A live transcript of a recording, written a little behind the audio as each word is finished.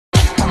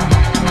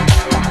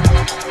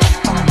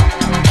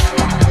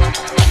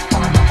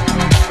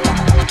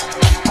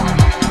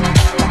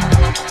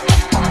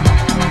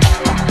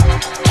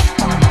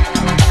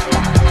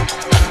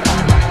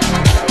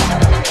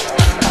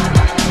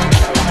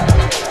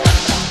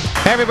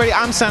Hey everybody,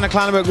 I'm Sander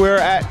Kleinenberg. We're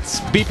at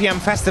BPM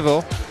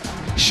Festival.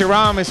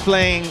 Sharam is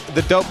playing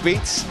the dope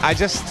beats. I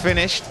just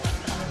finished.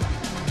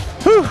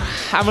 Whew,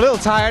 I'm a little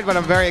tired, but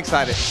I'm very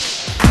excited.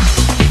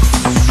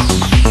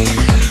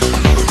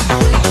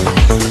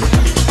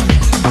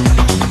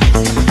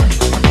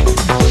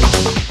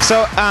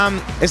 So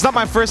it's not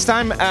my first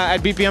time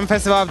at BPM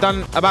Festival. I've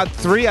done about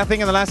 3, I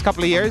think, in the last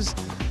couple of years.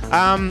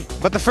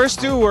 But the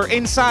first 2 were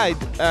inside,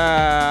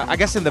 I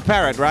guess in the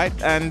Parrot, right?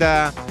 And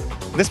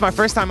this is my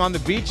first time on the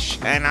beach,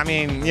 and I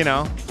mean, you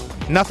know,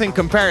 nothing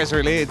compares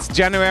really. It's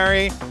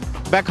January,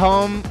 back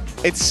home,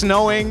 it's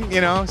snowing, you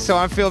know, so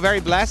I feel very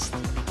blessed,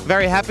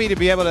 very happy to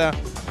be able to,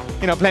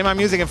 you know, play my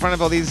music in front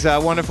of all these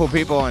wonderful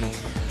people, and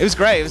it was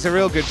great. It was a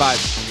real good vibe.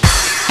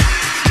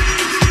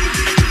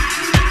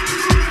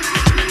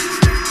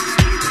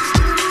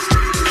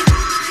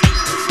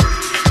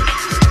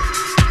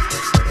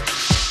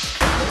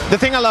 The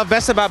thing I love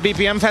best about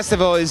BPM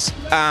Festival is,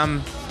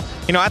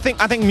 you know, I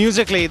think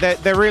musically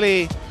they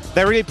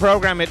really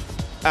program it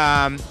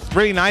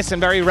really nice and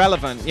very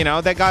relevant. You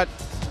know, they got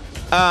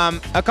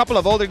a couple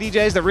of older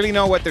DJs that really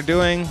know what they're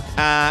doing,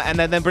 and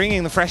then they're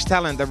bringing the fresh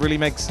talent that really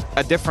makes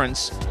a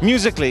difference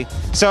musically.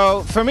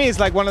 So for me, it's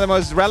like one of the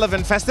most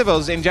relevant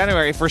festivals in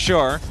January for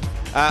sure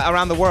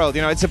around the world.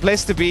 You know, it's a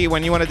place to be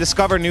when you want to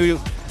discover new,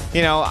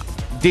 you know,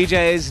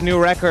 DJs, new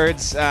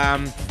records.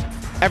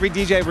 Every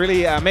DJ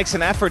really makes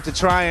an effort to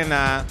try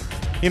and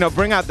you know,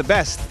 bring out the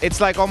best. It's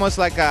like almost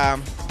like a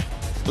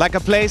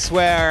place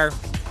where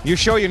you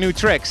show your new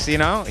tricks, you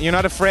know? You're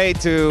not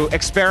afraid to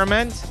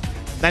experiment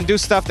and do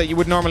stuff that you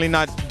would normally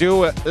not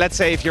do, let's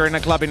say if you're in a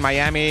club in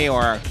Miami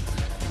or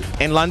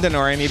in London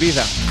or in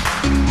Ibiza.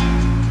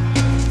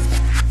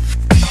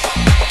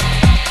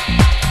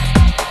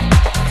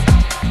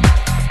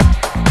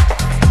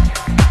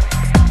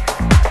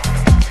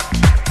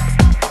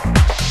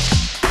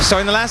 So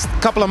in the last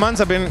couple of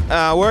months, I've been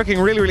working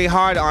really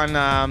hard on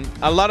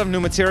a lot of new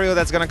material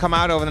that's going to come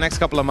out over the next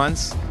couple of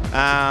months.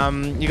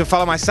 You can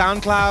follow my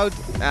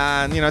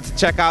SoundCloud, you know, to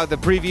check out the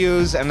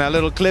previews and the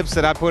little clips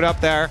that I put up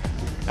there.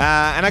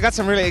 And I got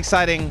some really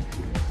exciting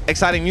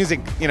music,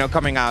 you know,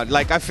 coming out.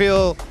 Like I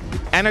feel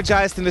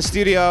energized in the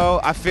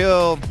studio. I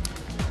feel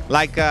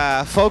like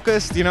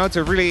focused, you know,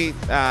 to really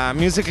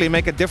musically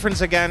make a difference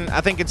again.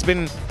 I think it's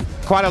been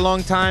quite a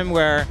long time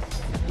where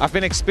I've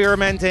been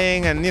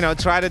experimenting and, you know,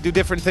 try to do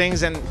different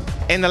things, and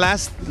in the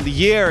last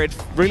year it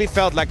really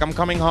felt like I'm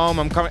coming home,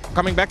 I'm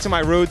coming back to my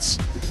roots.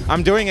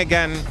 I'm doing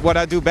again what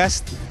I do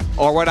best,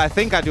 or what I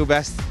think I do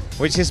best,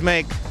 which is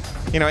make,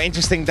 you know,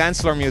 interesting dance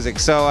floor music.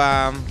 So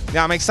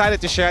yeah, I'm excited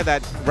to share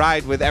that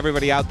ride with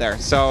everybody out there,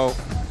 so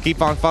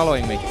keep on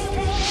following me.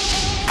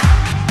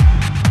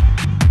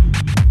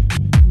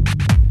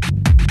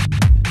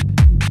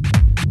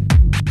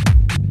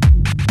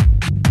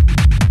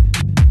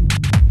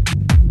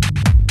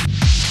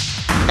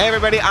 Hey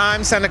everybody,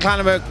 I'm Sander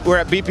Kleinenberg. We're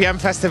at BPM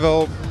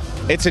Festival.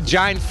 It's a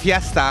giant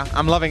fiesta.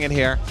 I'm loving it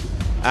here.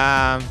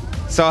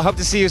 So I hope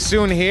to see you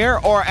soon here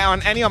or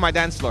on any of my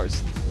dance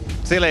floors.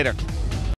 See you later.